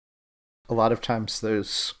a lot of times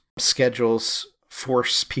those schedules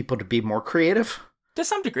force people to be more creative. To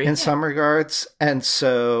some degree. In some regards. And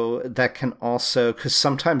so that can also, because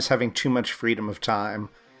sometimes having too much freedom of time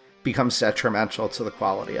becomes detrimental to the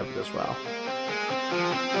quality of it as well.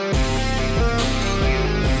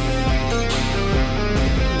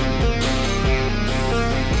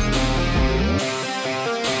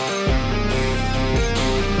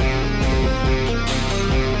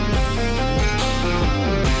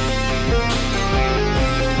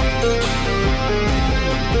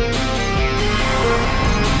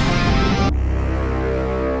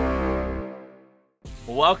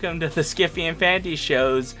 Welcome to the Skiffy and Fanty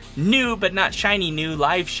Show's new but not shiny new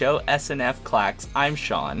live show, SNF Clacks. I'm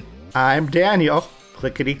Sean. I'm Daniel.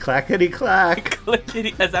 Clickety clackety clack.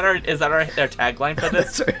 Clickety, is that our tagline for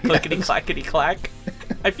this? Right, Clickety yes. clackety clack.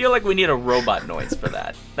 I feel like we need a robot noise for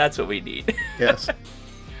that. That's what we need. Yes.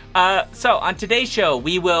 So on today's show,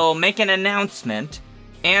 we will make an announcement,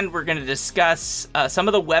 and we're going to discuss some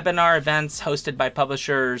of the webinar events hosted by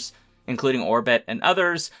publishers, including Orbit and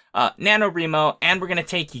others, NaNoWriMo, and we're going to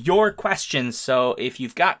take your questions. So if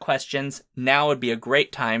you've got questions, now would be a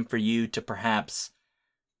great time for you to perhaps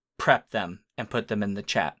prep them and put them in the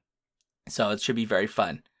chat. So it should be very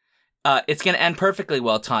fun. It's going to end perfectly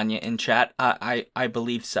well, Tanya, in chat. I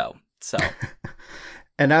believe so. So.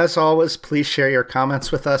 And as always, please share your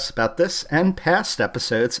comments with us about this and past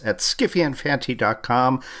episodes at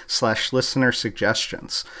skiffyandfanty.com/listener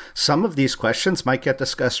suggestions. Some of these questions might get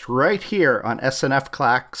discussed right here on SNF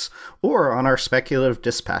Clacks or on our Speculative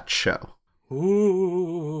Dispatch show.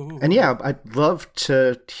 Ooh. And yeah, I'd love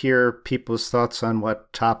to hear people's thoughts on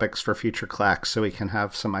what topics for future Clacks so we can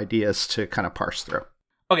have some ideas to kind of parse through.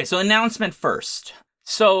 Okay, so announcement first.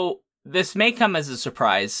 So this may come as a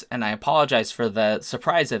surprise, and I apologize for the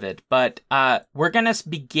surprise of it, but we're going to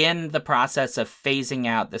begin the process of phasing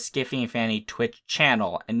out the Skiffy and Fanty Twitch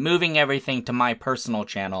channel and moving everything to my personal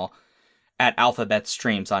channel at Alphabet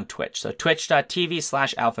Streams on Twitch. So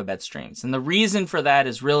twitch.tv/Alphabet Streams. And the reason for that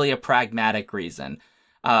is really a pragmatic reason.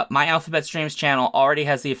 My Alphabet Streams channel already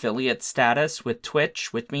has the affiliate status with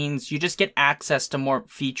Twitch, which means you just get access to more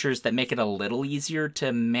features that make it a little easier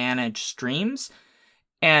to manage streams.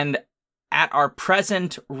 And at our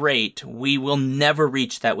present rate, we will never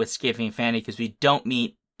reach that with Skiffy and Fanty because we don't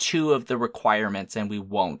meet two of the requirements, and we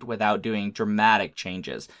won't without doing dramatic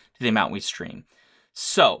changes to the amount we stream.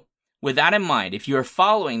 So, with that in mind, if you are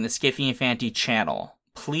following the Skiffy and Fanty channel,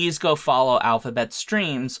 please go follow Alphabet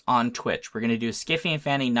Streams on Twitch. We're going to do Skiffy and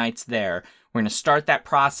Fanty nights there. We're going to start that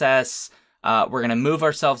process. We're going to move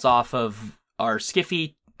ourselves off of our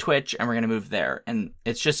Skiffy Twitch, and we're going to move there. And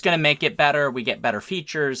it's just going to make it better. We get better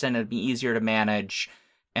features, and it'll be easier to manage,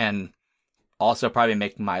 and also probably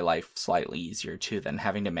make my life slightly easier, too, than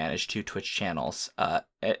having to manage two Twitch channels.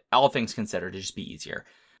 All things considered, it'll just be easier.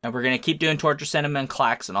 And we're going to keep doing Torture Cinema and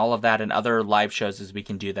Clacks and all of that and other live shows as we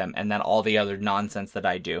can do them, and then all the other nonsense that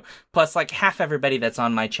I do. Plus, like, half everybody that's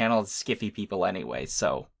on my channel is Skiffy people anyway,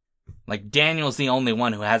 so, like, Daniel's the only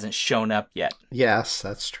one who hasn't shown up yet. Yes,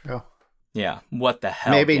 that's true. Yeah, what the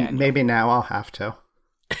hell, Maybe now I'll have to.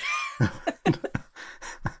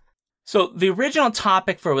 So the original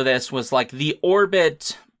topic for this was like the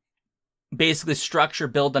Orbit, basically structure,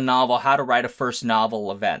 build a novel, how to write a first novel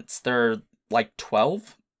events. There are like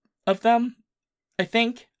 12 of them, I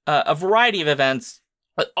think. A variety of events,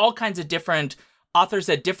 but all kinds of different authors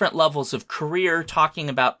at different levels of career talking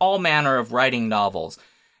about all manner of writing novels.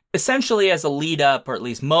 Essentially as a lead up, or at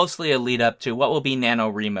least mostly a lead up to what will be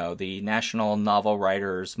NaNoWriMo, the National Novel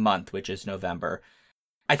Writers Month, which is November.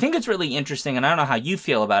 I think it's really interesting, and I don't know how you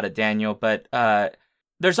feel about it, Daniel, but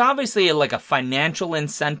there's obviously like a financial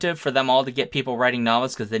incentive for them all to get people writing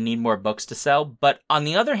novels because they need more books to sell. But on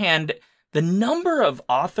the other hand, the number of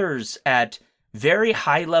authors at very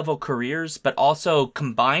high level careers, but also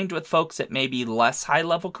combined with folks at maybe less high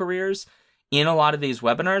level careers in a lot of these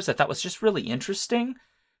webinars, I thought was just really interesting.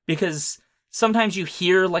 Because sometimes you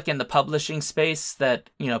hear, like, in the publishing space that,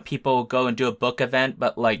 you know, people go and do a book event,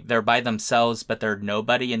 but, like, they're by themselves, but they're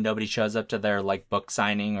nobody, and nobody shows up to their, like, book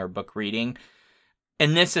signing or book reading.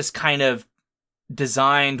 And this is kind of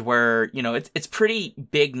designed where, you know, it's pretty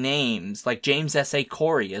big names. Like, James S.A.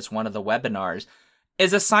 Corey is one of the webinars,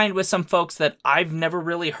 is assigned with some folks that I've never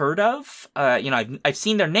really heard of. You know, I've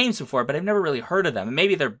seen their names before, but I've never really heard of them. And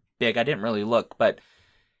maybe they're big. I didn't really look, but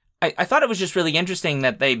I thought it was just really interesting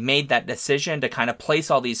that they made that decision to kind of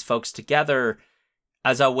place all these folks together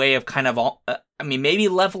as a way of kind of, maybe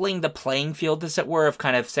leveling the playing field, as it were, of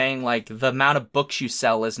kind of saying, like, the amount of books you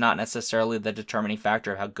sell is not necessarily the determining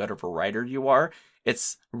factor of how good of a writer you are.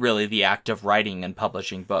 It's really the act of writing and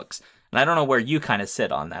publishing books. And I don't know where you kind of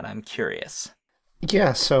sit on that. I'm curious.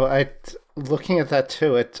 Yeah, so looking at that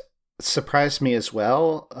too, it surprised me as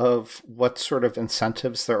well of what sort of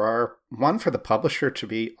incentives there are. One, for the publisher to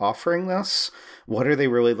be offering this. What are they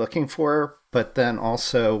really looking for? But then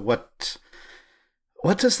also, what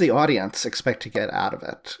does the audience expect to get out of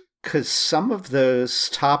it? Because some of those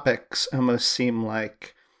topics almost seem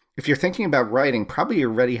like, if you're thinking about writing, probably you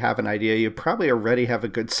already have an idea. You probably already have a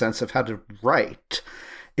good sense of how to write.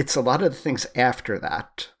 It's a lot of the things after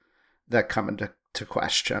that come into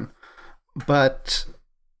question. But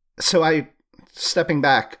so stepping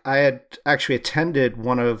back, I had actually attended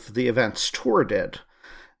one of the events Tor did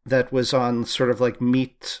that was on sort of like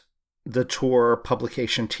meet the Tor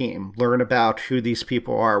publication team, learn about who these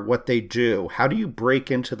people are, what they do, how do you break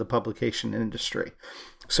into the publication industry.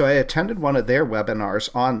 So I attended one of their webinars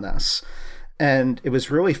on this, and it was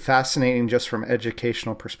really fascinating just from an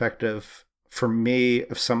educational perspective for me,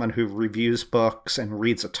 of someone who reviews books and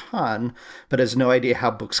reads a ton, but has no idea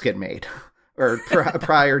how books get made, or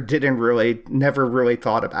prior never really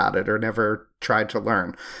thought about it or never tried to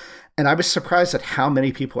learn. And I was surprised at how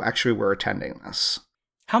many people actually were attending this.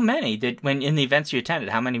 How many when in the events you attended?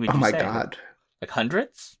 How many would you say? Oh my God. Like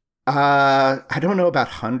hundreds? I don't know about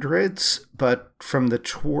hundreds, but from the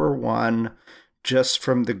Tor one, just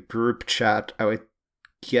from the group chat, I would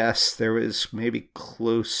guess there was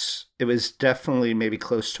it was definitely maybe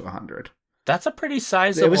close to 100. That's a pretty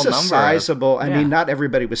sizable number. It was sizable. I mean, not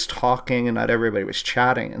everybody was talking and not everybody was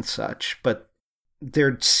chatting and such, but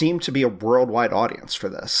there seemed to be a worldwide audience for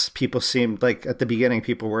this. People seemed like, at the beginning,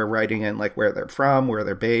 people were writing in like where they're from, where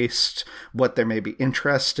they're based, what they may be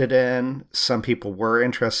interested in. Some people were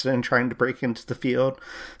interested in trying to break into the field.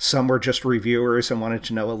 Some were just reviewers and wanted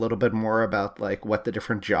to know a little bit more about like what the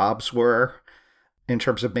different jobs were in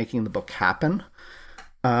terms of making the book happen.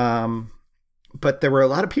 But there were a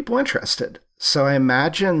lot of people interested. So I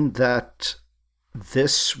imagine that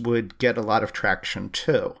this would get a lot of traction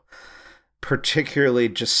too. Particularly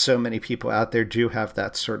just so many people out there do have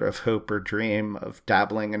that sort of hope or dream of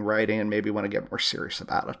dabbling in writing and maybe want to get more serious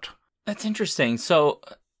about it. That's interesting. So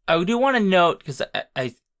I do want to note, because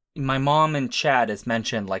my mom in chat has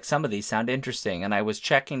mentioned like some of these sound interesting, and I was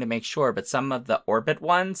checking to make sure, but some of the Orbit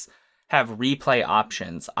ones have replay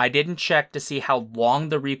options. I didn't check to see how long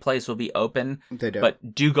the replays will be open. They do.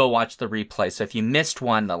 But do go watch the replay. So if you missed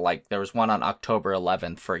one, like there was one on October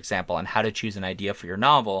 11th, for example, on how to choose an idea for your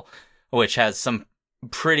novel, which has some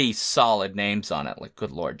pretty solid names on it. Like,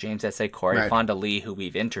 good Lord, James S.A. Corey, right. Fonda Lee, who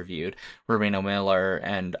we've interviewed, Rowena Miller,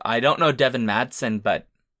 and I don't know Devin Madsen, but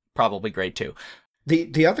probably great too.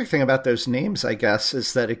 The other thing about those names, I guess,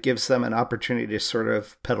 is that it gives them an opportunity to sort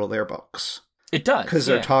of peddle their books. It does. Because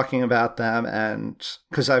they're talking about them, and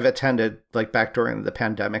because I've attended, like back during the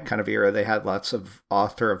pandemic kind of era, they had lots of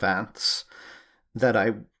author events that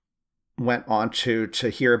I went on to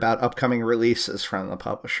hear about upcoming releases from the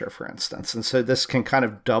publisher, for instance. And so this can kind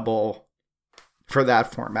of double for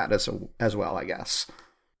that format as well, I guess.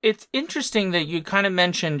 It's interesting that you kind of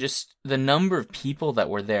mentioned just the number of people that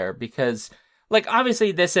were there, because, like,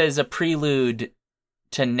 obviously this is a prelude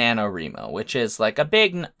to NaNoWriMo, which is like a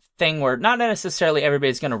big thing where not necessarily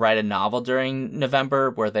everybody's going to write a novel during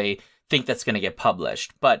November where they think that's going to get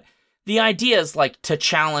published. But the idea is like to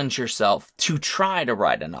challenge yourself to try to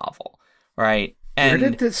write a novel, right? And where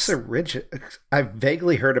did this originate? I've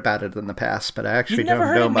vaguely heard about it in the past, but I actually don't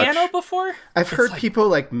know much. You've never heard of Nano before? I've heard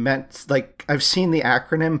people I've seen the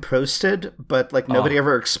acronym posted, but like nobody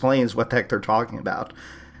ever explains what the heck they're talking about.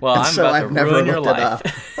 Well, and I'm so about I've to never ruin your looked it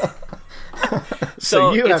life. up.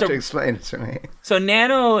 So you have to explain it to me. So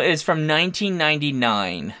Nano is from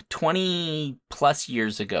 1999, 20 plus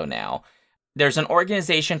years ago now. There's an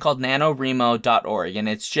organization called NaNoWriMo.org, and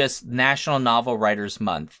it's just National Novel Writers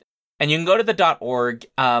Month. And you can go to the .org.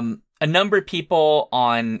 A number of people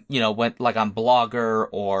on, went like on Blogger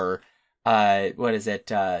or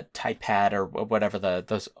Typepad or whatever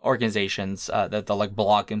those organizations, the like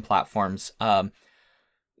blogging platforms.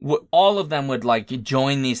 All of them would like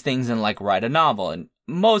join these things and like write a novel. And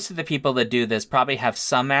most of the people that do this probably have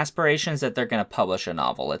some aspirations that they're going to publish a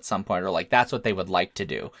novel at some point, or like that's what they would like to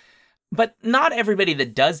do. But not everybody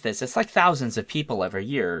that does this, it's like thousands of people every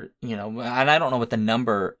year, and I don't know what the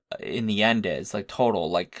number in the end is, like total.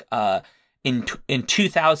 Like in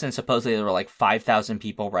 2000, supposedly there were like 5,000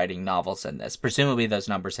 people writing novels in this. Presumably those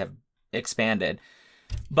numbers have expanded.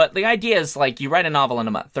 But the idea is like you write a novel in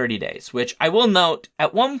about 30 days, which I will note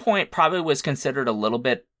at one point probably was considered a little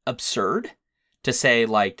bit absurd to say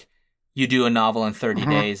like you do a novel in 30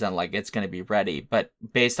 days and like it's going to be ready. But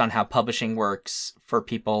based on how publishing works for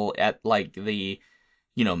people at like the,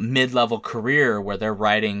 mid-level career where they're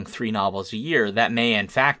writing 3 novels a year, that may in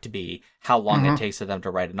fact be how long it takes for them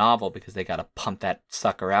to write a novel, because they got to pump that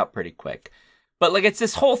sucker out pretty quick. But like, it's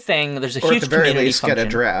this whole thing. There's a huge community function. Or at the very least get a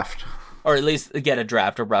draft. Or at least get a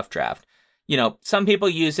draft, a rough draft. Some people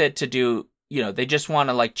use it to do, they just want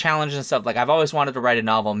to like challenge and stuff. Like, I've always wanted to write a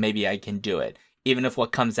novel. Maybe I can do it. Even if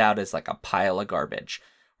what comes out is like a pile of garbage,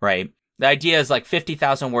 right? The idea is like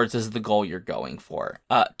 50,000 words is the goal you're going for.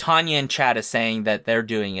 Tanya in chat is saying that they're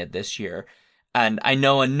doing it this year. And I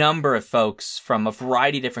know a number of folks from a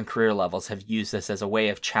variety of different career levels have used this as a way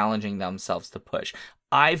of challenging themselves to push.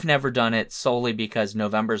 I've never done it solely because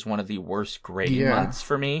November is one of the worst grading months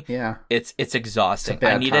for me. Yeah. It's exhausting.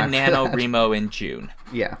 I need a NaNoWriMo in June.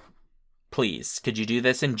 Yeah. Please, could you do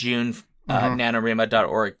this in June?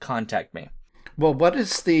 NaNoWriMo.org, contact me. Well, what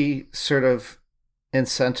is the sort of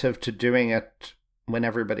incentive to doing it when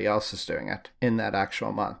everybody else is doing it in that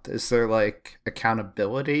actual month? Is there like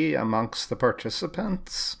accountability amongst the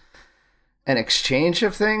participants? An exchange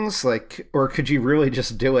of things? Like, or could you really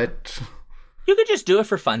just do it? You could just do it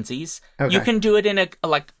for funsies. Okay. You can do it in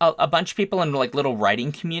a bunch of people in like little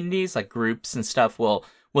writing communities, like groups and stuff will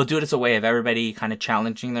do it as a way of everybody kind of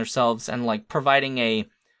challenging themselves and like providing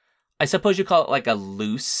I suppose you call it like a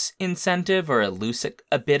loose incentive or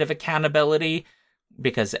a bit of accountability,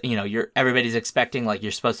 because everybody's expecting like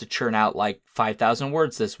you're supposed to churn out like 5,000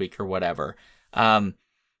 words this week or whatever.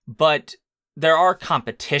 But there are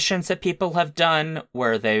competitions that people have done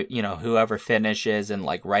where they, whoever finishes and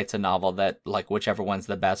like writes a novel that like whichever one's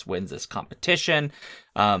the best wins this competition.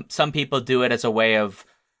 Some people do it as a way of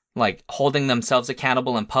like holding themselves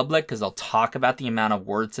accountable in public, because they'll talk about the amount of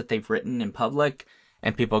words that they've written in public.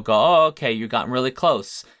 And people go, oh, okay, you've gotten really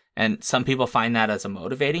close. And some people find that as a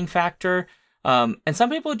motivating factor. And some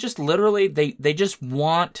people just literally, they just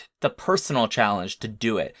want the personal challenge to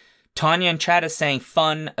do it. Tanya in chat is saying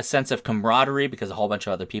fun, a sense of camaraderie because a whole bunch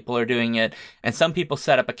of other people are doing it. And some people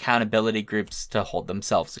set up accountability groups to hold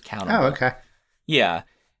themselves accountable. Oh, okay. Yeah.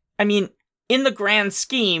 I mean, in the grand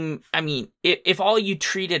scheme, I mean, if all you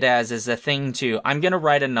treat it as is a thing I'm going to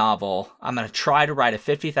write a novel, I'm going to try to write a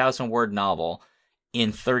 50,000 word novel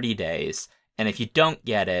in 30 days. And if you don't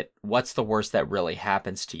get it, what's the worst that really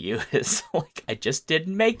happens to you is like, I just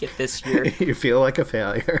didn't make it this year. You feel like a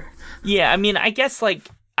failure. Yeah. I mean, I guess like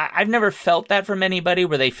I've never felt that from anybody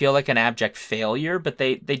where they feel like an abject failure, but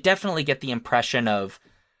they definitely get the impression of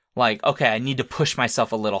like, okay, I need to push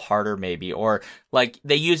myself a little harder maybe, or like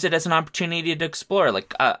they use it as an opportunity to explore.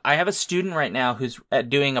 Like I have a student right now who's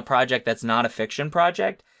doing a project that's not a fiction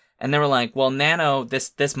project. And they were like, well, Nano,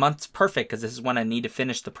 this month's perfect because this is when I need to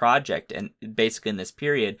finish the project, and basically in this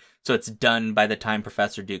period, so it's done by the time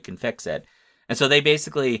Professor Duke can fix it. And so they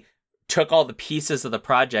basically took all the pieces of the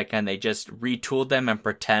project and they just retooled them and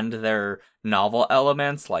pretend they're novel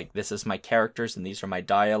elements, like this is my characters and these are my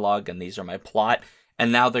dialogue and these are my plot,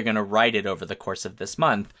 and now they're going to write it over the course of this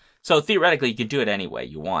month. So theoretically, you can do it any way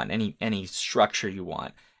you want, any structure you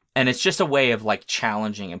want. And it's just a way of like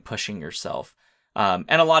challenging and pushing yourself. And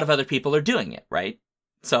a lot of other people are doing it, right?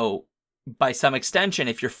 So by some extension,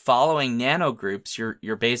 if you're following nano groups,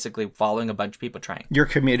 you're basically following a bunch of people trying. You're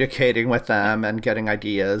communicating with them and getting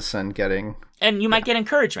ideas and getting... And you might get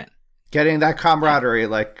encouragement. Getting that camaraderie,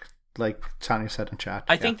 like Tanya said in chat.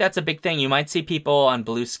 I think that's a big thing. You might see people on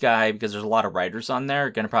Blue Sky, because there's a lot of writers on there, are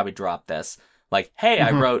going to probably drop this. Like, hey,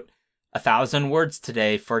 I wrote 1,000 words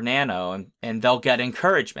today for Nano, and they'll get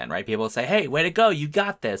encouragement, right? People will say, hey, way to go, you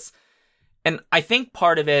got this. And I think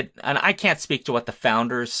part of it, and I can't speak to what the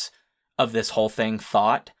founders of this whole thing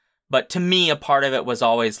thought, but to me, a part of it was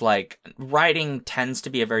always like, writing tends to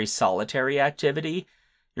be a very solitary activity.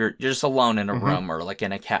 You're just alone in a room, or like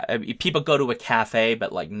in a people go to a cafe,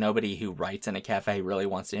 but like nobody who writes in a cafe really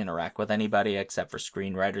wants to interact with anybody except for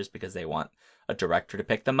screenwriters because they want a director to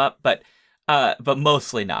pick them up. But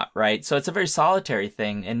mostly not, right? So it's a very solitary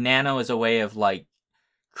thing, and Nano is a way of like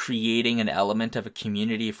creating an element of a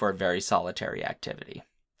community for a very solitary activity.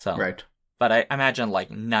 So, right. But I imagine like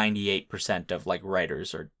 98% of like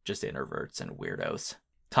writers are just introverts and weirdos.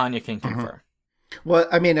 Tanya can confirm. Well,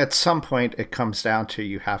 I mean, at some point it comes down to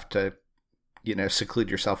you have to, seclude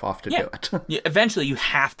yourself off to do it. Eventually you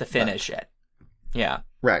have to finish it. Yeah.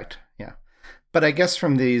 Right. Yeah. But I guess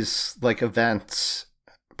from these like events,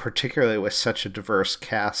 particularly with such a diverse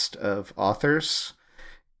cast of authors,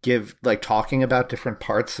 talking about different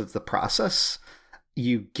parts of the process,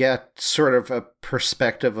 you get sort of a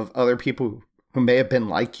perspective of other people who may have been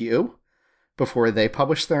like you before they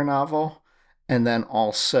published their novel, and then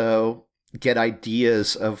also get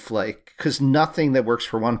ideas of because nothing that works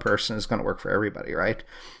for one person is going to work for everybody, right?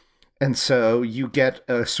 And so you get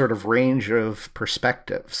a sort of range of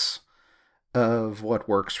perspectives of what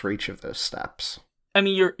works for each of those steps. I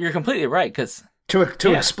mean, you're completely right, because to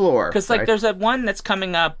explore. Because right? there's a one that's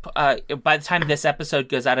coming up. By the time this episode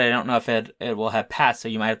goes out, I don't know if it will have passed, so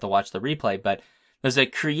you might have to watch the replay. But there's a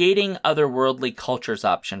creating otherworldly cultures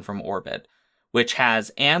option from Orbit, which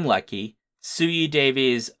has Anne Leckie, Suyi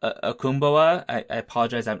Davies Okumboa. I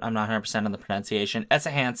apologize, I'm not 100% on the pronunciation. Essa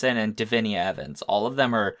Hansen and Davinia Evans. All of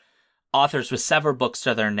them are authors with several books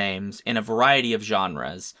to their names in a variety of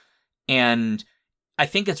genres, and I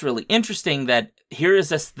think it's really interesting that here is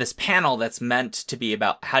this panel that's meant to be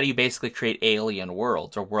about how do you basically create alien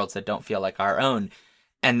worlds or worlds that don't feel like our own.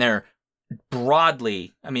 And they're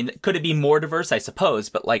broadly, I mean, could it be more diverse? I suppose,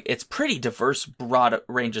 but like it's pretty diverse, broad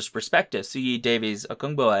range of perspectives. Suyi Davies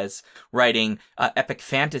Okungboa is writing epic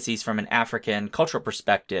fantasies from an African cultural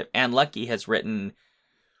perspective. Anne Leckie has written,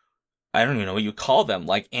 I don't even know what you call them,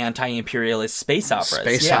 like anti-imperialist space operas.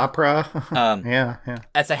 Space opera. Yeah.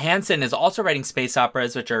 Essa Hansen is also writing space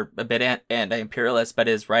operas, which are a bit anti-imperialist, but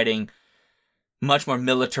is writing much more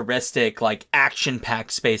militaristic, like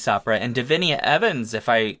action-packed space opera. And Davinia Evans, if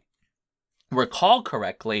I recall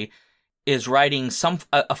correctly, is writing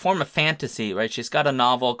a form of fantasy, right? She's got a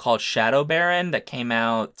novel called Shadow Baron that came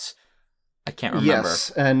out, I can't remember.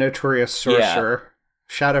 Yes, a Notorious Sorcerer. Yeah.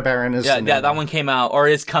 Shadow Baron is that one came out or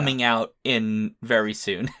is coming out in very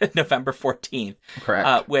soon, November 14th.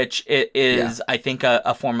 Correct. Which it is, I think,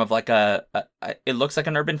 a form of like it looks like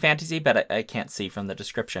an urban fantasy, but I can't see from the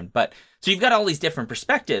description. But so you've got all these different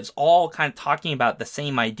perspectives, all kind of talking about the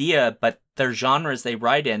same idea, but their genres they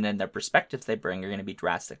write in and their perspectives they bring are going to be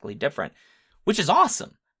drastically different, which is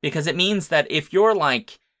awesome because it means that if you're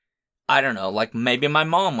like, I don't know, like maybe my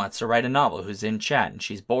mom wants to write a novel who's in chat and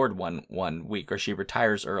she's bored one week or she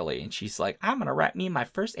retires early and she's like, I'm going to write me my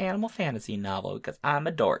first animal fantasy novel because I'm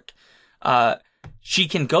a dork. She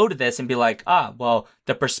can go to this and be like, well,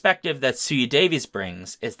 the perspective that Suyi Davies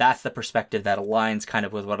brings is that's the perspective that aligns kind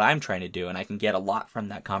of with what I'm trying to do. And I can get a lot from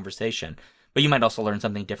that conversation. But you might also learn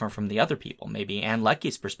something different from the other people. Maybe Anne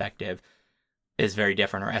Leckie's perspective is very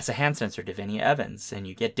different, or Essa Hansen's or Davinia Evans. And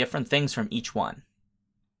you get different things from each one.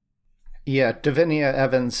 Yeah, Davinia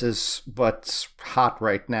Evans is what's hot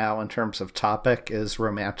right now in terms of topic is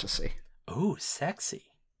romantasy. Ooh, sexy.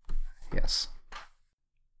 Yes.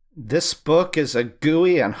 This book is a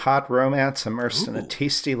gooey and hot romance immersed in a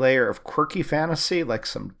tasty layer of quirky fantasy like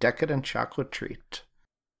some decadent chocolate treat.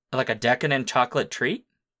 Like a decadent chocolate treat?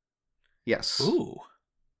 Yes. Ooh.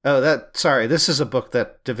 Oh, sorry, this is a book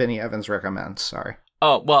that Davinia Evans recommends, sorry.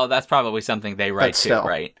 Oh, well, that's probably something they write too,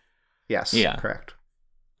 right? Yes, yeah. Correct.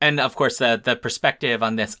 And of course, the perspective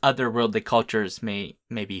on this otherworldly cultures may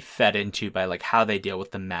be fed into by like how they deal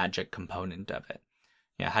with the magic component of it.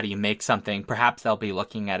 Yeah, how do you make something? Perhaps they'll be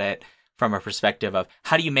looking at it from a perspective of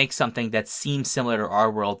how do you make something that seems similar to our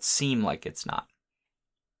world seem like it's not?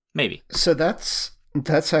 Maybe. So that's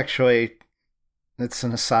actually, it's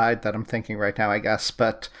an aside that I'm thinking right now, I guess.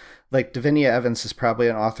 But like Davinia Evans is probably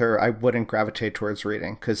an author I wouldn't gravitate towards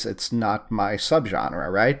reading because it's not my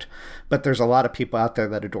subgenre, right? But there's a lot of people out there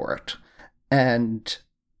that adore it. And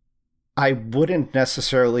I wouldn't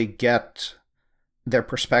necessarily get their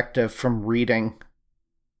perspective from reading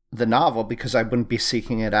the novel because I wouldn't be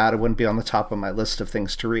seeking it out. It wouldn't be on the top of my list of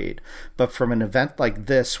things to read. But from an event like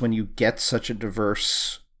this, when you get such a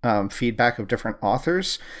diverse feedback of different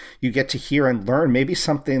authors, you get to hear and learn maybe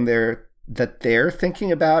something that they're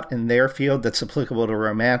thinking about in their field that's applicable to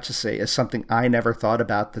romantasy is something I never thought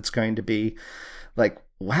about that's going to be like,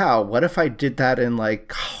 wow, what if I did that in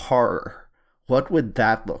like horror? What would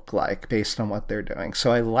that look like based on what they're doing?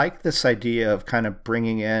 So I like this idea of kind of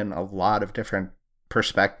bringing in a lot of different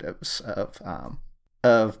perspectives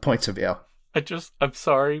of points of view. I'm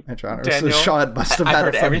sorry, Daniel. Sean must have I had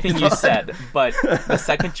heard everything thought. You said, but the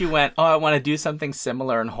second you went, I want to do something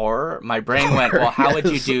similar in horror, my brain went, well, how would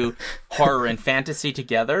you do horror and fantasy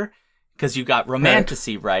together? Because you got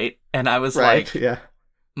romantasy, right? And I was like, yeah.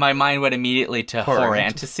 My mind went immediately to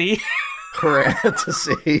horantasy.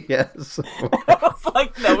 Horantasy, yes. I was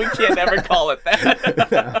like, no, we can't ever call it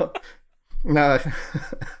that. No, I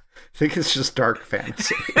think it's just dark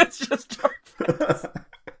fantasy. It's just dark fantasy.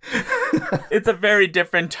 It's a very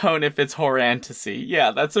different tone if it's horantasy.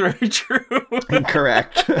 Yeah, that's very true.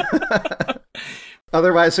 Incorrect.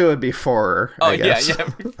 Otherwise, it would be horror. I guess. Yeah.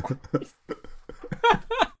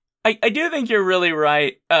 I do think you're really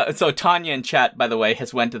right. So Tanya in chat, by the way,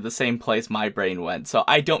 has went to the same place my brain went, so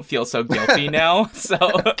I don't feel so guilty now. So,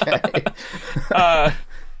 okay.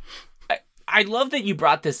 I love that you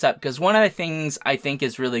brought this up because one of the things I think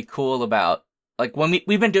is really cool about like when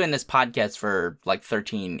we've been doing this podcast for like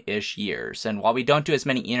 13-ish years, and while we don't do as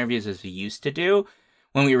many interviews as we used to do,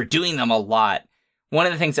 when we were doing them a lot, one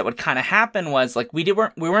of the things that would kind of happen was like we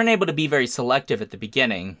weren't able to be very selective at the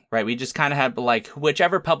beginning, right? We just kind of had like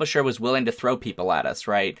whichever publisher was willing to throw people at us,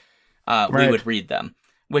 right? We would read them,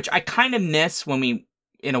 which I kind of miss when we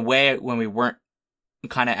weren't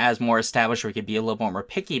kind of as more established, we could be a little more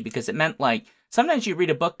picky, because it meant like sometimes you read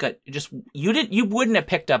a book that you wouldn't have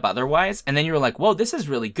picked up otherwise, and then you were like, whoa, this is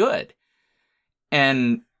really good.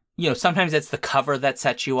 And sometimes it's the cover that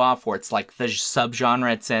sets you off, or it's like the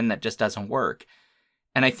subgenre it's in that just doesn't work.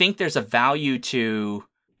 And I think there's a value to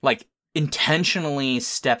like intentionally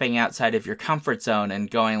stepping outside of your comfort zone and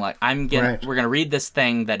going like, we're gonna read this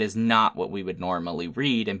thing that is not what we would normally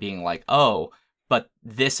read, and being like, oh, but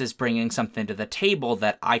this is bringing something to the table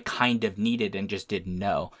that I kind of needed and just didn't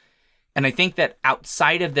know. And I think that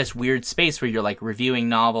outside of this weird space where you're like reviewing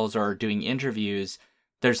novels or doing interviews,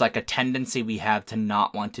 there's like a tendency we have to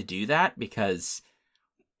not want to do that, because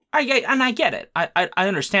I get it. I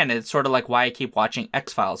understand it. It's sort of like why I keep watching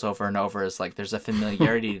X-Files over and over, is like there's a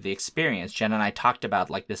familiarity to the experience. Jen and I talked about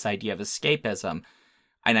like this idea of escapism.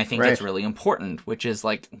 And I think that's really important, which is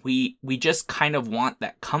like we just kind of want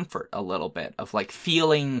that comfort a little bit of like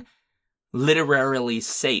feeling literarily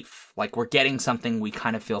safe, like we're getting something we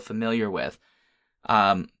kind of feel familiar with.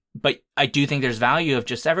 But I do think there's value of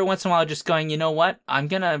just every once in a while just going, you know what, I'm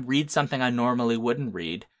gonna read something I normally wouldn't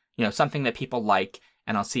read, something that people like,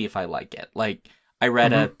 and I'll see if I like it. Like I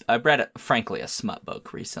read frankly a smut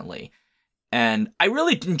book recently. And I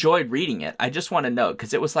really enjoyed reading it. I just want to note,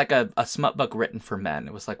 because it was like a smut book written for men.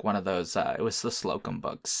 It was like one of those, it was the Slocum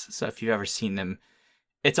books. So if you've ever seen them,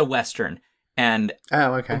 it's a Western. And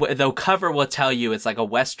the cover will tell you it's like a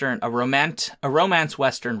Western, a romance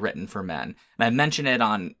Western written for men. And I've mentioned it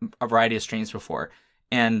on a variety of streams before.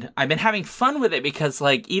 And I've been having fun with it because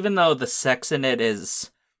like, even though the sex in it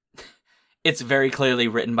it's very clearly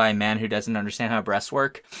written by a man who doesn't understand how breasts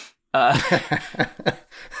work.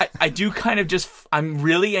 I do kind of I'm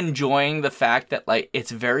really enjoying the fact that like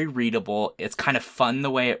it's very readable. It's kind of fun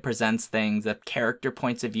the way it presents things. The character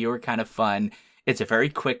points of view are kind of fun. It's a very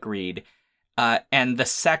quick read. And the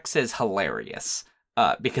sex is hilarious.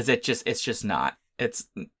 Because it's just not. It's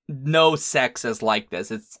no sex is like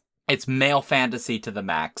this. It's male fantasy to the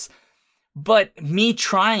max. But me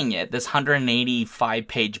trying it, this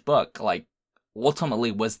 185-page book, like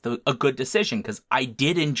ultimately was a good decision, because I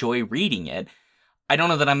did enjoy reading it. I don't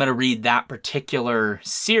know that I'm going to read that particular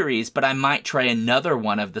series, but I might try another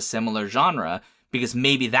one of the similar genre, because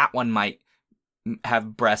maybe that one might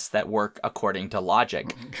have breasts that work according to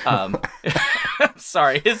logic.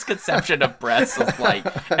 Sorry, his conception of breasts is like,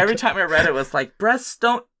 every time I read it was like, breasts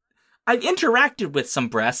don't, I've interacted with some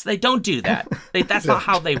breasts, they don't do that. That's not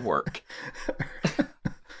how they work.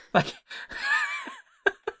 Like,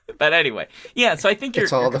 but anyway, yeah, so I think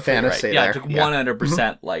it's all the fantasy right. there. Yeah, I took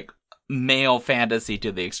 100% like male fantasy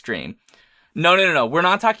to the extreme. No. We're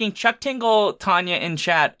not talking Chuck Tingle, Tanya in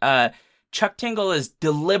chat. Chuck Tingle is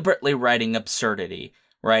deliberately writing absurdity,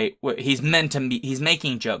 right? He's meant to be, he's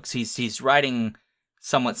making jokes. He's writing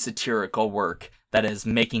somewhat satirical work that is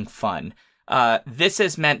making fun. This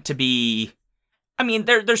is meant to be, I mean,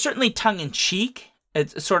 they're certainly tongue-in-cheek.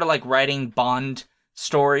 It's sort of like writing Bond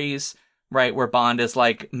stories, right? Where Bond is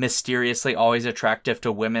like mysteriously always attractive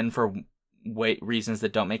to women for reasons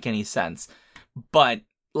that don't make any sense. But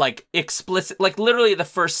like explicit, like literally the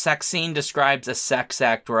first sex scene describes a sex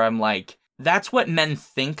act where I'm like, that's what men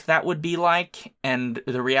think that would be like. And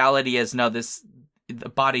the reality is, no, the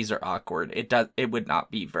bodies are awkward. It would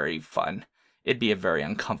not be very fun. It'd be a very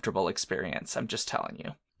uncomfortable experience. I'm just telling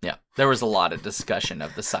you. Yeah. There was a lot of discussion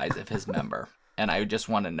of the size of his member. And I just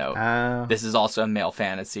want to note, this is also a male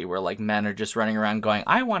fantasy where like men are just running around going,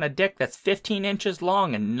 I want a dick that's 15 inches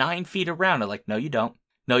long and 9 feet around. I'm like, no, you don't.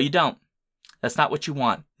 No, you don't. That's not what you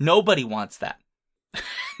want. Nobody wants that.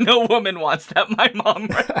 No woman wants that. My mom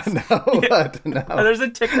writes. No. There's a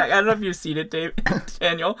TikTok. I don't know if you've seen it,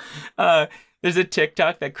 Daniel. There's a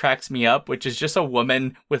TikTok that cracks me up, which is just a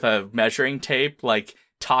woman with a measuring tape, like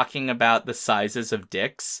talking about the sizes of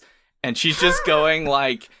dicks. And she's just going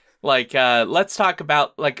like, let's talk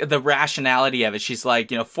about like the rationality of it. She's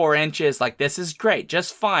like, 4 inches, like this is great,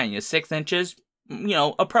 just fine. 6 inches,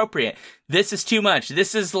 appropriate. This is too much.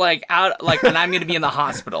 This is like out, like, and I'm going to be in the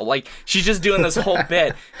hospital. Like she's just doing this whole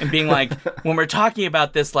bit and being like, when we're talking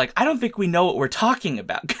about this, like, I don't think we know what we're talking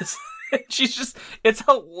about, because she's just, it's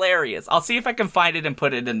hilarious. I'll see if I can find it and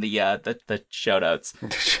put it in the show notes.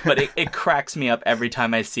 But it cracks me up every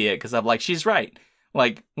time I see it, because I'm like, she's right.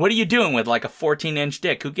 Like, what are you doing with like a 14-inch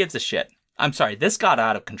dick? Who gives a shit? I'm sorry, this got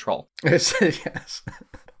out of control. Yes.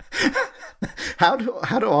 How do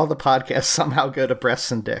all the podcasts somehow go to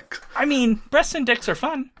breasts and dicks? I mean, breasts and dicks are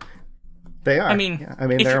fun. They are.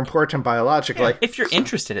 They're important biologically. Yeah, if you're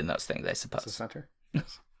interested in those things, I suppose. The center.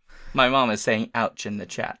 My mom is saying "ouch" in the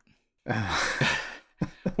chat.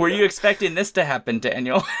 Were you expecting this to happen,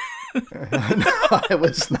 Daniel? No, I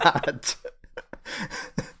was not.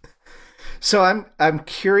 So I'm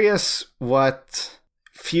curious what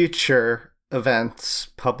future events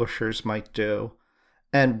publishers might do,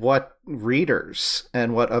 and what readers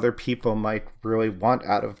and what other people might really want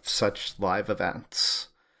out of such live events.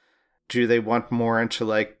 Do they want more into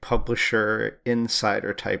like publisher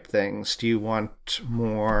insider type things? Do you want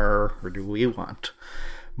more, or do we want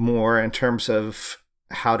more in terms of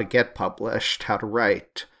how to get published, how to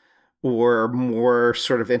write, or more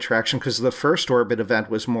sort of interaction? Because the first Orbit event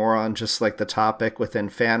was more on just like the topic within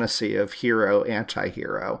fantasy of hero,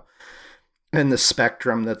 anti-hero, and the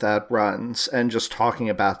spectrum that runs, and just talking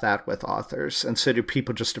about that with authors. And so do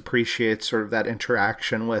people just appreciate sort of that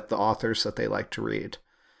interaction with the authors that they like to read?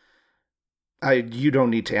 You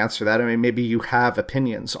don't need to answer that. I mean, maybe you have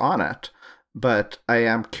opinions on it, but I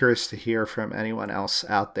am curious to hear from anyone else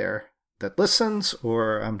out there that listens,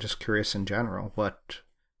 or I'm just curious in general what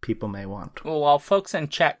people may want. Well, while folks in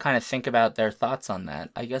chat kind of think about their thoughts on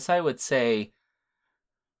that, I guess I would say,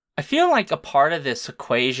 I feel like a part of this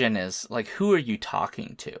equation is, like, who are you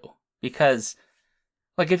talking to? Because,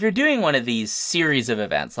 like, if you're doing one of these series of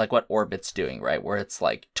events, like what Orbit's doing, right, where it's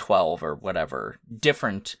like 12 or whatever,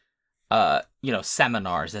 different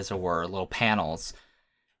seminars, as it were, little panels,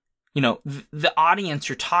 the audience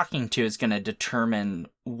you're talking to is going to determine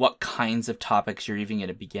what kinds of topics you're even going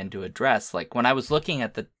to begin to address. Like, when I was looking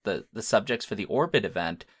at the subjects for the Orbit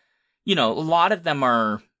event, a lot of them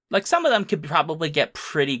are, like, some of them could probably get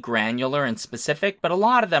pretty granular and specific, but a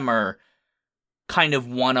lot of them are kind of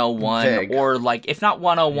 101 vague. Or, like, if not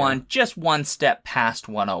 101, just one step past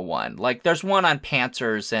 101. Like, there's one on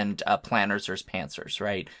pantsers and planners versus pantsers,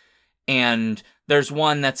 right? And there's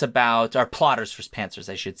one that's about, or plotters versus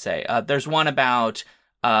pantsers, I should say. There's one about,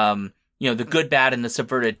 the good, bad, and the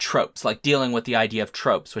subverted tropes, like dealing with the idea of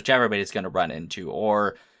tropes, which everybody's going to run into,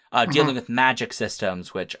 or dealing with magic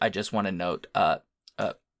systems, which I just want to note, a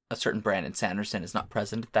certain Brandon Sanderson is not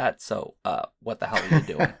present at that, so what the hell are you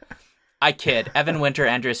doing? I kid. Evan Winter,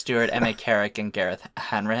 Andrea Stewart, Emma Carrick, and Gareth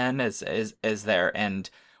Hanrahan is there, and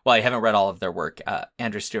well, I haven't read all of their work.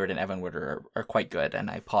 Andrew Stewart and Evan Winter are quite good, and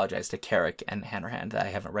I apologize to Carrick and Hanrahan that I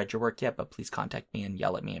haven't read your work yet, but please contact me and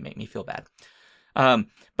yell at me and make me feel bad.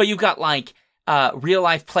 But you've got, like,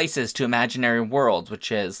 real-life places to imaginary worlds,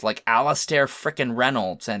 which is, like, Alastair frickin'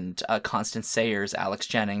 Reynolds and Constance Sayers, Alex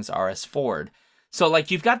Jennings, R.S. Ford. So, like,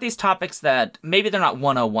 you've got these topics that maybe they're not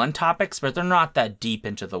 101 topics, but they're not that deep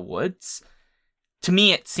into the woods. To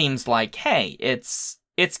me, it seems like, hey, it's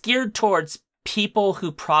geared towards people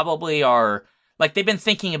who probably are, like, they've been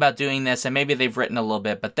thinking about doing this and maybe they've written a little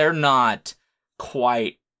bit, but they're not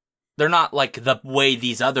like the way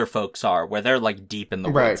these other folks are, where they're, like, deep in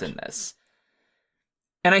the woods in this.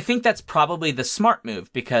 And I think that's probably the smart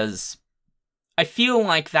move, because I feel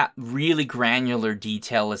like that really granular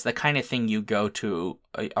detail is the kind of thing you go to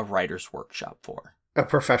a writer's workshop for. A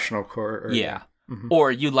professional course. Yeah. Mm-hmm.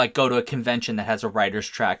 Or you, like, go to a convention that has a writer's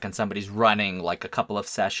track and somebody's running, like, a couple of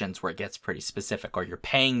sessions where it gets pretty specific, or you're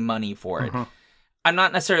paying money for it. Mm-hmm. I'm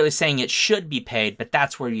not necessarily saying it should be paid, but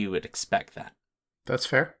that's where you would expect that. That's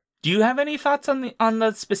fair. Do you have any thoughts on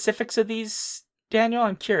the specifics of these, Daniel?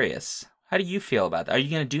 I'm curious. How do you feel about that? Are you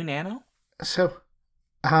going to do Nano? So,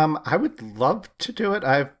 I would love to do it.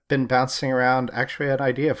 I've been bouncing around actually an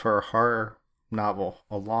idea for a horror novel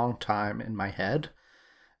a long time in my head,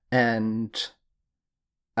 and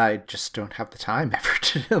I just don't have the time ever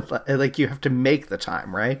to do. Like, you have to make the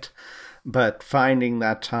time, right? But finding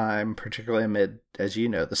that time, particularly amid, as you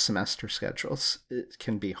know, the semester schedules, it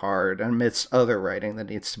can be hard, amidst other writing that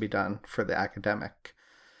needs to be done for the academic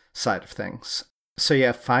side of things. So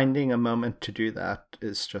yeah, finding a moment to do that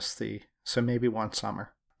is just so maybe one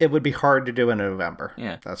summer. It would be hard to do in November.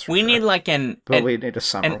 Yeah, that's for we sure. need like we need a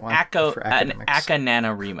summer one for academics. An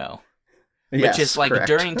NaNoWriMo. Yes, which is like correct.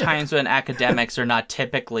 during times when academics are not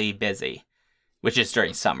typically busy, which is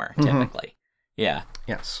during summer, typically. Mm-hmm. Yeah.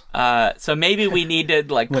 Yes. So maybe we need to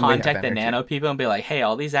like contact the Nano people and be like, hey,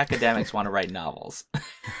 all these academics want to write novels.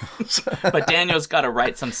 But Daniel's got to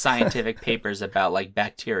write some scientific papers about like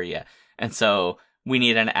bacteria. And so we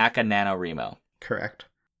need an NaNoWriMo. Correct.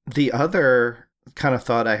 The other kind of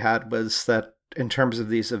thought I had was that in terms of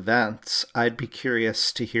these events, I'd be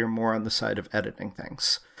curious to hear more on the side of editing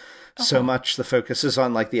things. So much the focus is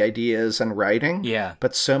on like the ideas and writing. Yeah.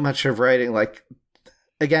 But so much of writing, like,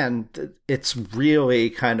 again, it's really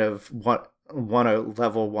kind of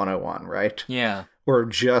level 101, right? Yeah. Or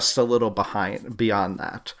just a little beyond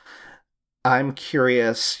that. I'm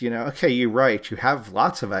curious, okay, you write, you have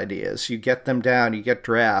lots of ideas, you get them down, you get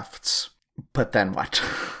drafts, but then what?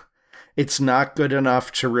 It's not good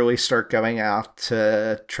enough to really start going out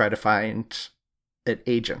to try to find an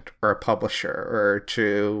agent or a publisher or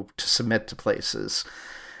to submit to places.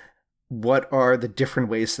 What are the different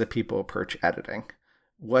ways that people approach editing?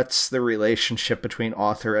 What's the relationship between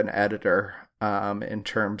author and editor in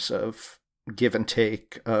terms of give and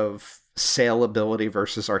take of saleability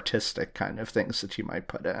versus artistic kind of things that you might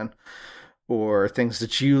put in, or things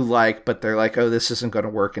that you like, but they're like, oh, this isn't going to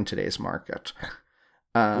work in today's market.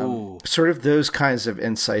 Sort of those kinds of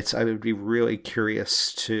insights I would be really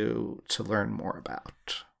curious to learn more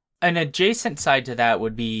about. An adjacent side to that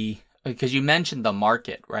would be, because you mentioned the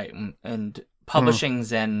market, right? And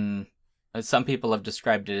publishing's in, some people have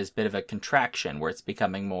described it as a bit of a contraction, where it's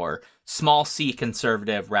becoming more small c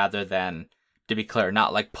conservative rather than, to be clear,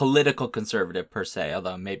 not like political conservative per se,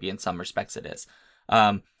 although maybe in some respects it is,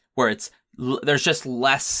 where there's just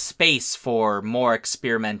less space for more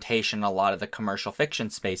experimentation in a lot of the commercial fiction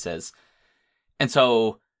spaces. And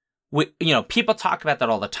so, people talk about that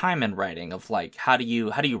all the time in writing, of like, how do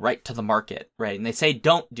you write to the market, right? And they say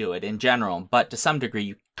don't do it in general, but to some degree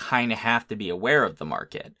you kind of have to be aware of the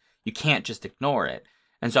market. You can't just ignore it.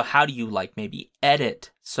 And so how do you like maybe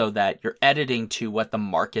edit so that you're editing to what the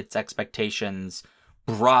market's expectations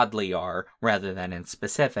broadly are rather than in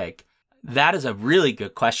specific? That is a really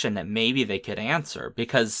good question that maybe they could answer,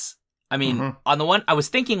 because, I mean, on the one, I was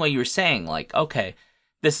thinking what you were saying, like, okay,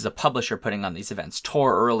 this is a publisher putting on these events.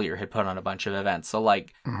 Tor earlier had put on a bunch of events. So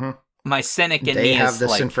like my cynic in me have is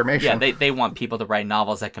this like, information. Yeah, they want people to write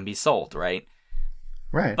novels that can be sold, right?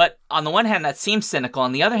 Right. But on the one hand, that seems cynical.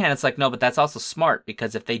 On the other hand, it's like, no, but that's also smart,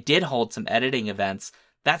 because if they did hold some editing events,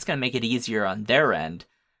 that's going to make it easier on their end.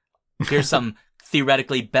 Here's some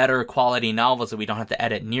theoretically better quality novels that we don't have to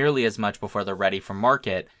edit nearly as much before they're ready for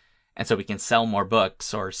market. And so we can sell more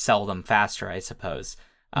books or sell them faster, I suppose.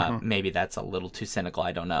 Maybe that's a little too cynical.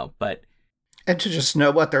 I don't know. And to just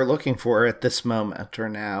know what they're looking for at this moment or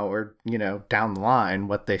now, or, down the line,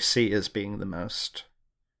 what they see as being the most.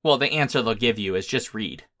 Well, the answer they'll give you is just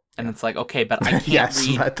read. And it's like, okay, but I can't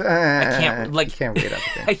read. But, I can't, like, you can't read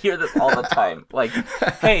everything. I hear this all the time. Like,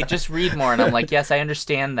 hey, just read more. And I'm like, yes, I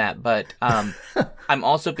understand that. But I'm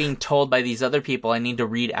also being told by these other people I need to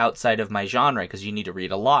read outside of my genre, because you need to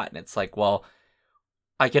read a lot. And it's like, well,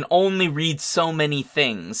 I can only read so many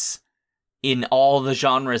things in all the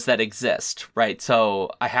genres that exist, right? So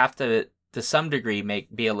I have to some degree,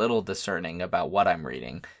 be a little discerning about what I'm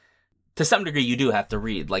reading. To some degree, you do have to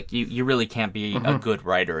read. Like, you really can't be a good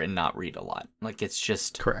writer and not read a lot. Like, it's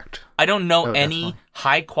just... Correct. I don't know any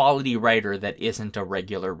high-quality writer that isn't a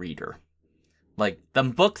regular reader. Like, the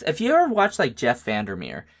books... If you ever watch, like, Jeff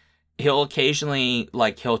Vandermeer, he'll occasionally,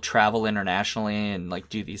 like, he'll travel internationally and, like,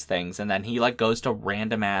 do these things. And then he, like, goes to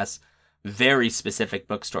random-ass, very specific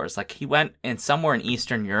bookstores. Like, he went in somewhere in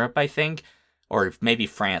Eastern Europe, I think, or maybe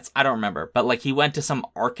France. I don't remember. But, like, he went to some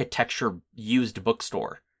architecture used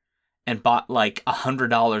bookstore and bought like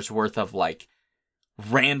 $100 worth of like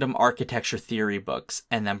random architecture theory books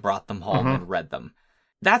and then brought them home and read them.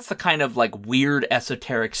 That's the kind of like weird,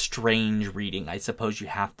 esoteric, strange reading I suppose you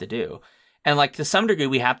have to do. And like to some degree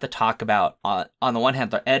we have to talk about on the one hand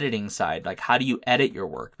the editing side, like how do you edit your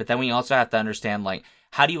work? But then we also have to understand like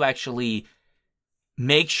how do you actually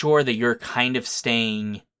make sure that you're kind of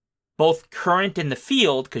staying both current in the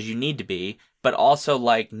field, because you need to be, but also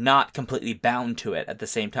like not completely bound to it at the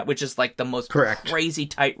same time, which is like the most crazy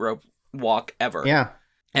tightrope walk ever. Yeah.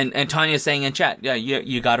 And Tanya's saying in chat, yeah,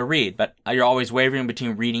 you got to read, but you're always wavering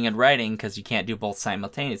between reading and writing because you can't do both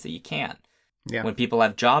simultaneously. You can't. Yeah. When people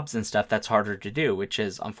have jobs and stuff, that's harder to do, which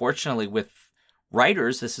is unfortunately with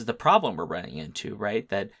writers, this is the problem we're running into, right?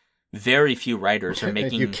 That very few writers are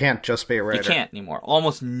making... You can't just be a writer. You can't anymore.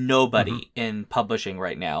 Almost nobody in publishing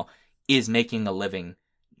right now is making a living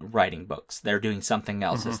writing books. They're doing something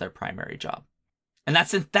else as their primary job. And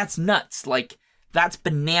that's nuts. Like, that's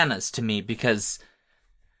bananas to me, because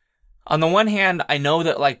on the one hand, I know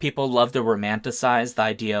that like people love to romanticize the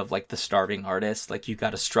idea of like the starving artist. Like, you got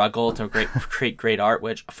to struggle to create great art,